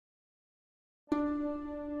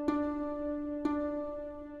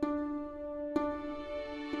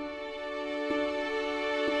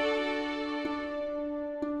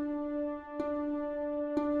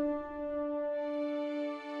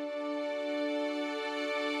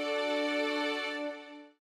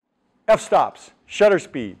f-stops, shutter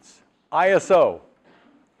speeds, ISO.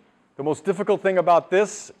 The most difficult thing about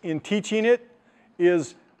this in teaching it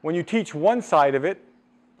is when you teach one side of it,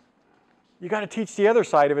 you got to teach the other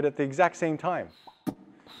side of it at the exact same time.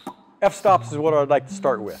 F-stops is what I'd like to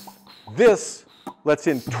start with. This lets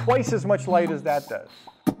in twice as much light as that does.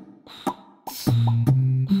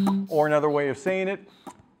 Or another way of saying it,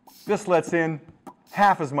 this lets in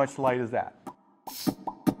half as much light as that.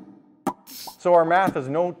 So our math is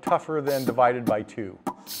no tougher than divided by 2.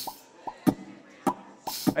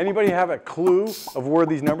 Anybody have a clue of where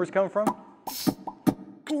these numbers come from?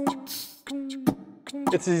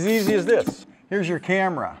 It's as easy as this. Here's your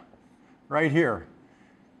camera, right here.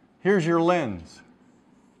 Here's your lens.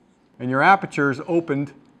 And your aperture is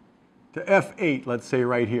opened to f8, let's say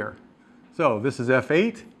right here. So this is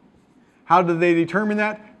f8. How did they determine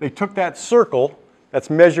that? They took that circle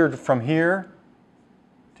that's measured from here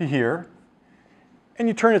to here, and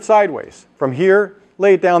you turn it sideways. From here,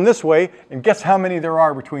 lay it down this way, and guess how many there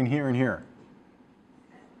are between here and here?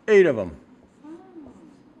 8 of them.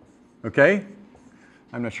 Okay?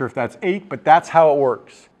 I'm not sure if that's 8, but that's how it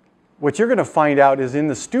works. What you're going to find out is in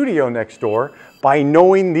the studio next door, by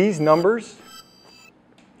knowing these numbers,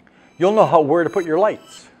 you'll know where to put your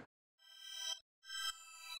lights.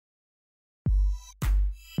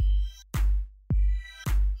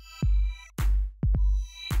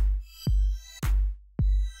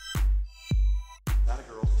 Not a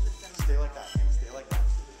girl. Stay like that. Stay like that.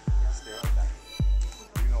 Stay like that.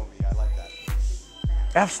 You know me. I like that.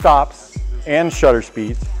 F-stops and shutter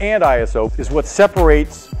speeds and ISO is what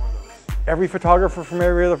separates every photographer from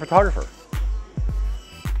every other photographer.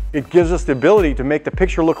 It gives us the ability to make the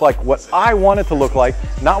picture look like what I want it to look like,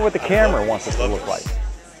 not what the camera wants it to look like.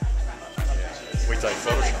 Wait till I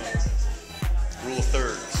Photoshop. Rule of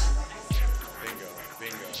thirds. Bingo.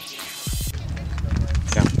 Bingo.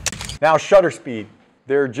 Yeah. Now shutter speed.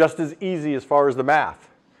 They're just as easy as far as the math.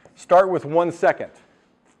 Start with 1 second.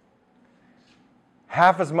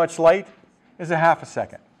 Half as much light is a half a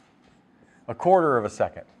second. A quarter of a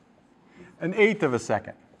second. An eighth of a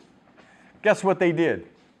second. Guess what they did?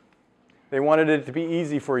 They wanted it to be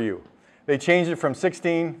easy for you. They changed it from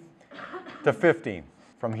 16 to 15.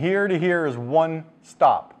 From here to here is 1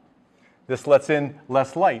 stop. This lets in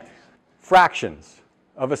less light. Fractions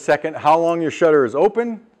of a second, how long your shutter is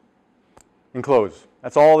open and closed.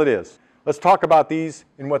 That's all it is. Let's talk about these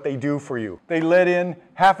and what they do for you. They let in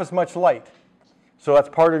half as much light. So that's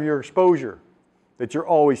part of your exposure that you're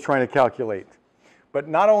always trying to calculate. But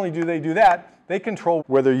not only do they do that, they control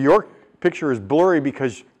whether your picture is blurry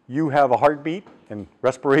because you have a heartbeat and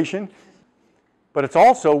respiration, but it's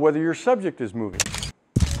also whether your subject is moving.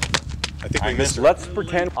 I think we missed her. Let's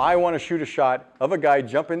pretend I want to shoot a shot of a guy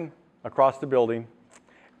jumping across the building,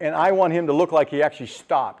 and I want him to look like he actually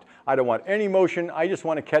stopped. I don't want any motion. I just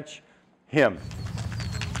want to catch him.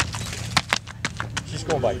 She's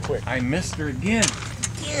going by quick. I missed her again.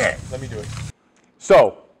 Yeah. Let me do it.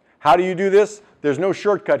 So, how do you do this? There's no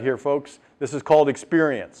shortcut here, folks. This is called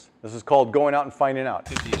experience. This is called going out and finding out.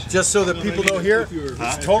 Just so that people know here,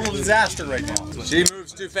 it's a total disaster right now. She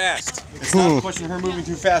moves too fast. It's not a question of her moving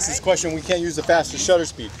too fast. It's a question we can't use the fastest shutter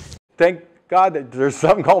speed. Thank God that there's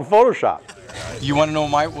something called Photoshop. You want to know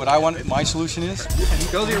what I want? My solution is?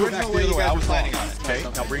 Go the original way you guys were planning on it. Okay,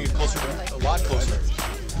 now bring it closer, a lot closer.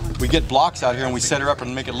 We get blocks out here and we set her up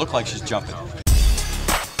and make it look like she's jumping.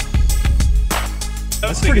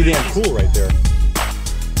 That's pretty damn cool right there.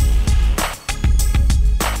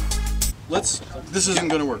 This isn't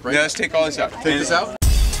going to work, right? Yeah, let's take all this out. Take this out.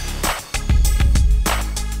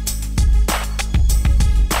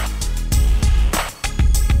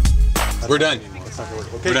 We're done.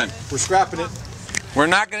 Okay, We're done. We're scrapping it. We're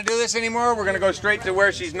not going to do this anymore. We're going to go straight to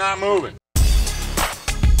where she's not moving.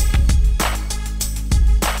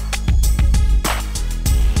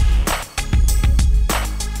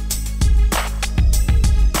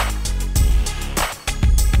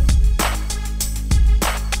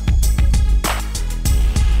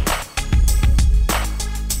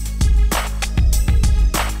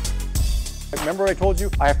 Remember I told you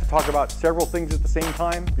I have to talk about several things at the same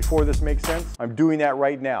time before this makes sense? I'm doing that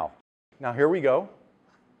right now. Now here we go.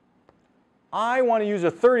 I want to use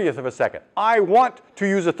a 30th of a second. I want to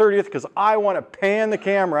use a 30th because I want to pan the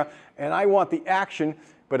camera and I want the action,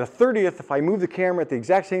 but a 30th, if I move the camera at the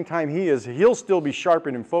exact same time he is, he'll still be sharp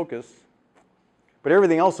and in focus, but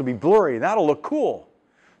everything else will be blurry. That'll look cool.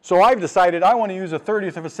 So I've decided I want to use a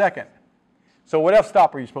 30th of a second. So what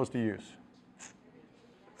f-stop are you supposed to use?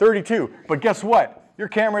 32. But guess what? Your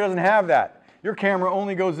camera doesn't have that. Your camera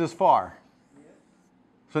only goes this far.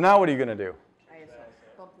 So now what are you going to do?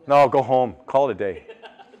 No, go home. Call it a day.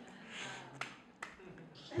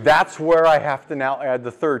 That's where I have to now add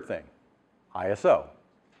the third thing, ISO.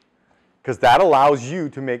 Because that allows you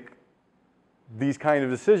to make these kind of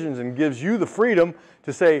decisions and gives you the freedom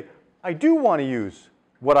to say, I do want to use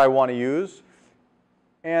what I want to use,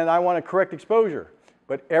 and I want a correct exposure.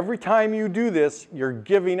 But every time you do this, you're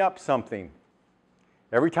giving up something.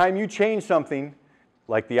 Every time you change something,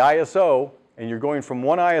 like the ISO, and you're going from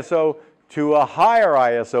one ISO to a higher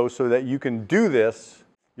ISO so that you can do this,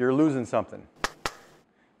 you're losing something.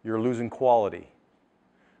 You're losing quality.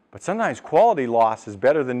 But sometimes quality loss is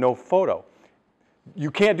better than no photo.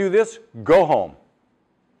 You can't do this, go home.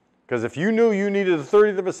 Because if you knew you needed a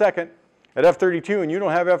 30th of a second at f32 and you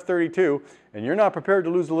don't have f32 and you're not prepared to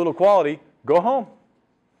lose a little quality, go home.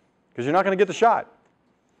 Because you're not going to get the shot.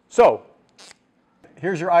 So,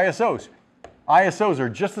 here's your ISOs. ISOs are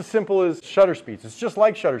just as simple as shutter speeds. It's just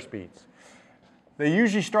like shutter speeds. They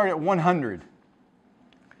usually start at 100.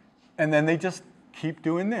 And then they just keep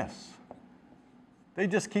doing this. They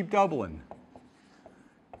just keep doubling.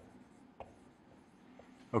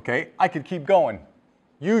 Okay, I could keep going.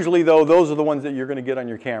 Usually, though, those are the ones that you're going to get on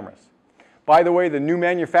your cameras. By the way, the new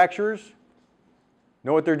manufacturers,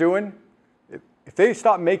 know what they're doing? If they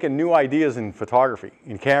stop making new ideas in photography,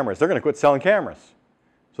 in cameras, they're going to quit selling cameras.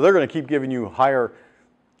 So they're going to keep giving you higher,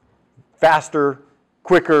 faster,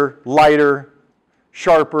 quicker, lighter,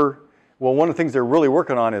 sharper. Well, one of the things they're really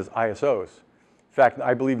working on is ISOs. In fact,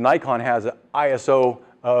 I believe Nikon has an ISO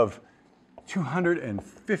of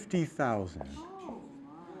 250,000.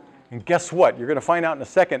 And guess what? You're going to find out in a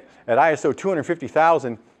second, at ISO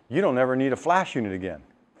 250,000, you don't ever need a flash unit again.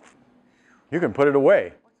 You can put it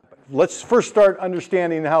away. Let's first start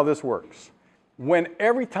understanding how this works. When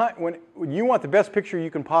you want the best picture you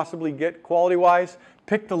can possibly get quality-wise,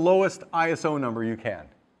 pick the lowest ISO number you can.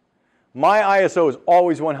 My ISO is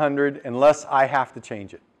always 100 unless I have to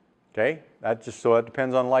change it. Okay? That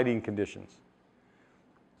depends on lighting conditions.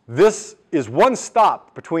 This is one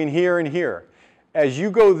stop between here and here. As you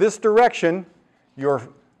go this direction, your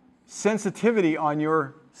sensitivity on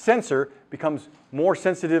your sensor becomes more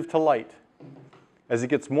sensitive to light. As it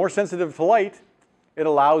gets more sensitive to light, it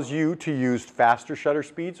allows you to use faster shutter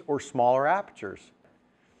speeds or smaller apertures.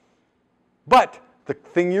 But the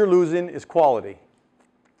thing you're losing is quality.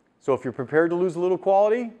 So if you're prepared to lose a little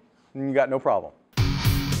quality, then you got no problem.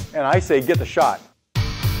 And I say get the shot.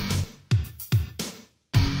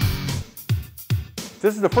 If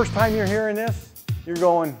this is the first time you're hearing this, you're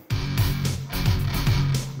going,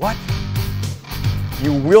 what?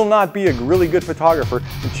 You will not be a really good photographer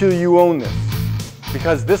until you own this.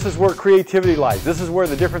 Because this is where creativity lies. This is where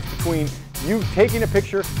the difference between you taking a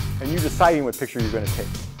picture and you deciding what picture you're going to take.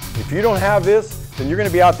 If you don't have this, then you're going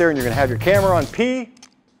to be out there and you're going to have your camera on P,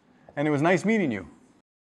 and it was nice meeting you.